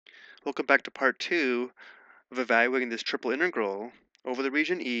Welcome back to part 2 of evaluating this triple integral over the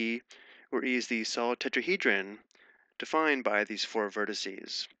region E, where E is the solid tetrahedron defined by these four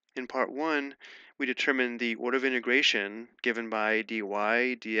vertices. In part 1, we determined the order of integration given by dy,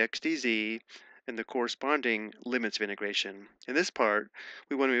 dx, dz, and the corresponding limits of integration. In this part,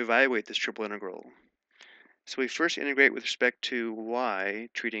 we want to evaluate this triple integral. So we first integrate with respect to y,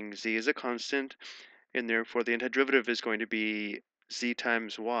 treating z as a constant, and therefore the antiderivative is going to be z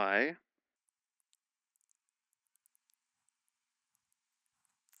times y.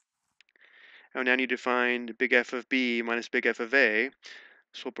 I now need to find big F of b minus big F of a,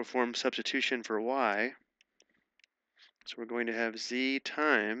 so we'll perform substitution for y. So we're going to have z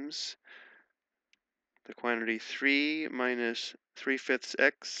times the quantity 3 minus 3/5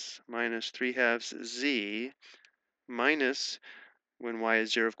 x minus 3/2 z minus, when y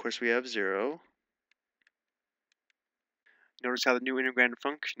is 0, of course we have 0. Notice how the new integrand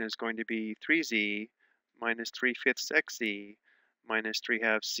function is going to be 3z minus 3/5 xz minus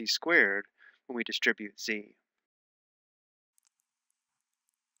 3/2 z squared when we distribute z.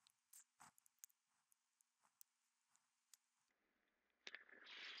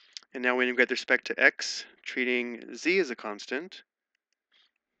 And now we integrate with respect to x, treating z as a constant.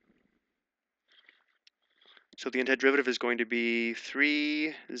 So the antiderivative is going to be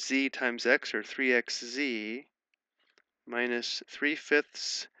 3z times x, or 3xz, minus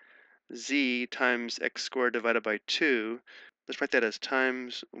 3/5 z times x squared divided by 2. Let's write that as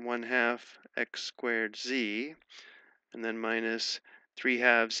times 1/2 x squared z, and then minus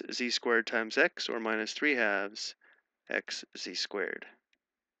 3/2 z squared times x, or minus 3/2 x z squared.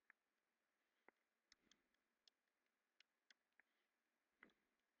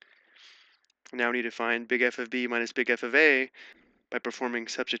 Now we need to find big F of b minus big F of a by performing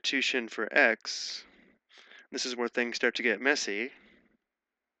substitution for x. This is where things start to get messy.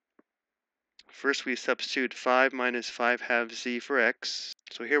 First we substitute 5 minus 5/2 z for x.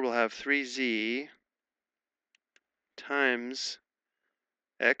 So here we'll have 3z times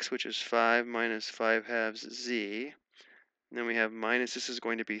x, which is 5 minus 5/2 z. And then we have minus, this is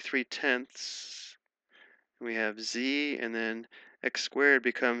going to be 3/10. We have z, and then x squared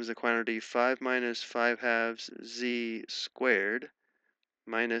becomes the quantity 5 minus 5/2 z squared,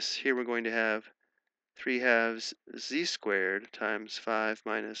 minus, here we're going to have 3/2 z squared times 5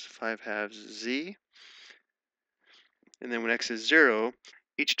 minus 5/2 z. And then when x is 0,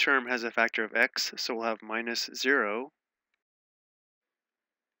 each term has a factor of x, so we'll have minus 0.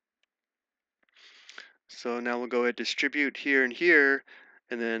 So now we'll go ahead and distribute here and here,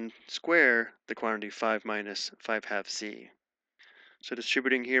 and then square the quantity 5 minus 5/2 z. So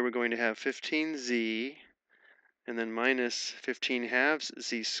distributing here, we're going to have 15z, and then minus 15/2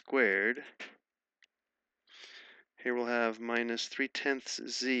 z squared. Here we'll have minus 3/10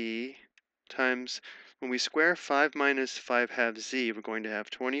 z times, when we square 5 minus 5/2 z, we're going to have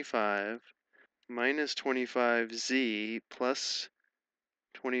 25 minus 25z plus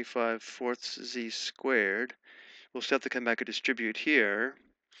 25/4 z squared. We'll still have to come back and distribute here.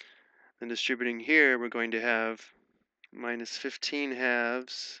 Then distributing here, we're going to have minus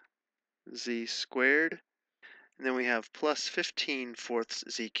 15/2 z squared, and then we have plus 15/4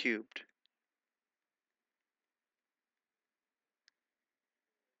 z cubed.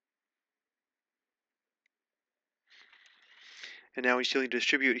 And now we still need to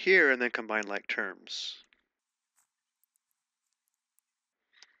distribute here and then combine like terms.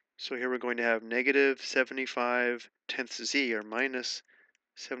 So here we're going to have negative 75/10 z, or minus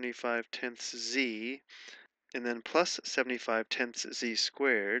 75/10 z, and then plus 75/10 z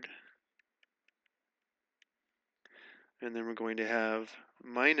squared. And then we're going to have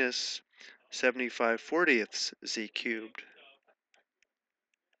minus 75/40 z cubed.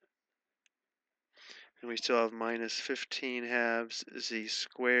 And we still have minus 15/2 z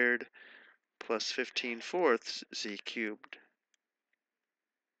squared plus 15/4 z cubed.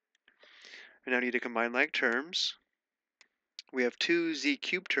 We now need to combine like terms. We have two z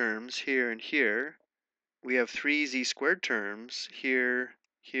cubed terms here and here. We have three z squared terms here,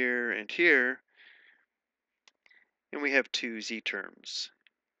 here, and here. And we have two z terms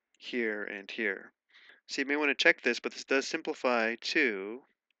here and here. So you may want to check this, but this does simplify to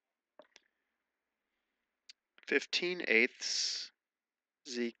 15/8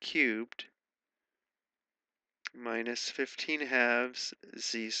 z cubed minus 15/2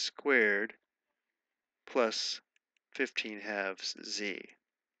 z squared plus 15/2 z.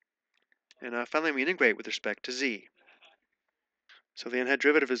 And finally, we integrate with respect to z. So the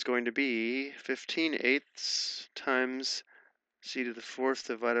antiderivative is going to be 15/8 times z to the 4th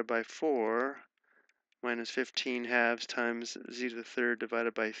divided by 4 minus 15 halves times z to the third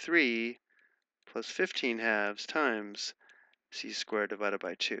divided by 3 plus 15 halves times z squared divided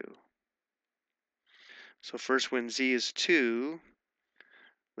by 2. So first, when z is 2,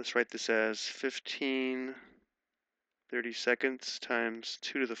 let's write this as 15 30-seconds times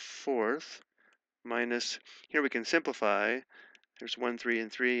 2 to the fourth minus, here we can simplify. There's 1 3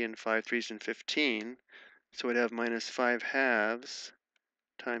 and 3 and 5 3s and 15. So we'd have minus 5 halves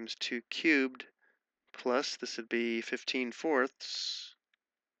times 2 cubed plus, this would be 15 fourths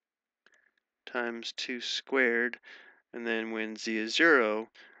times 2 squared. And then when z is 0,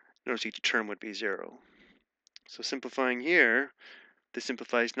 notice each term would be 0. So simplifying here, this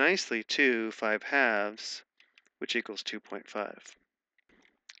simplifies nicely to 5 halves, which equals 2.5.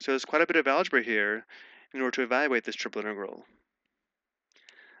 So there's quite a bit of algebra here in order to evaluate this triple integral.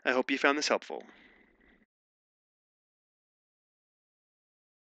 I hope you found this helpful.